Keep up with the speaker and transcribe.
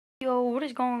Yo, what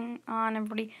is going on,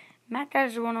 everybody? Matt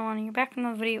Guys 101, and you're back in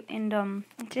another video. And in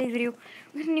today's video,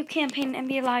 we got a new campaign in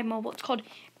NBA Mobile. It's called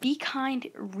Be Kind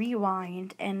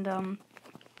Rewind, and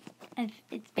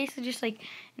it's basically just like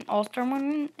an all-star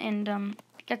one, and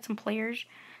got some players.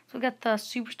 So we got the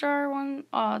superstar one,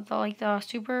 the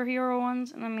superhero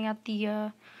ones, and then we got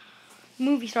the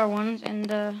movie star ones, and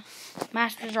the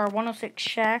Masters are 106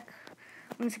 Shaq,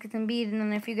 106 Embiid, and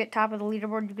then if you get top of the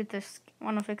leaderboard, you get this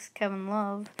 106 Kevin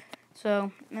Love.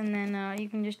 So, and then you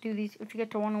can just do these. If you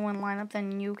get to 101 lineup,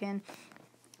 then you can.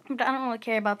 But I don't really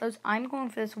care about those. I'm going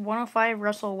for this 105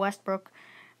 Russell Westbrook.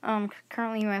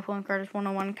 Currently my point guard is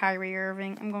 101 Kyrie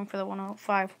Irving. I'm going for the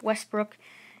 105 Westbrook.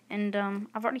 And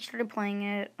I've already started playing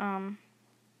it.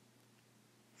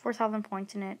 4,000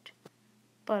 points in it.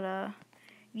 But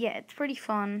yeah, it's pretty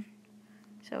fun.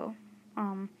 So,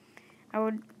 I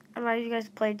would advise you guys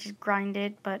to play, just grind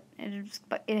it, but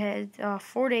it has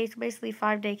 4 days, basically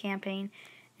 5-day campaign,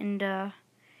 and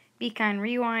Be Kind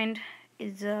Rewind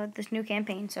is this new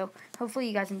campaign. So hopefully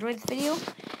you guys enjoyed this video,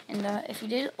 and if you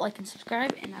did, like and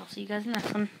subscribe, and I'll see you guys in the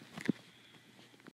next one.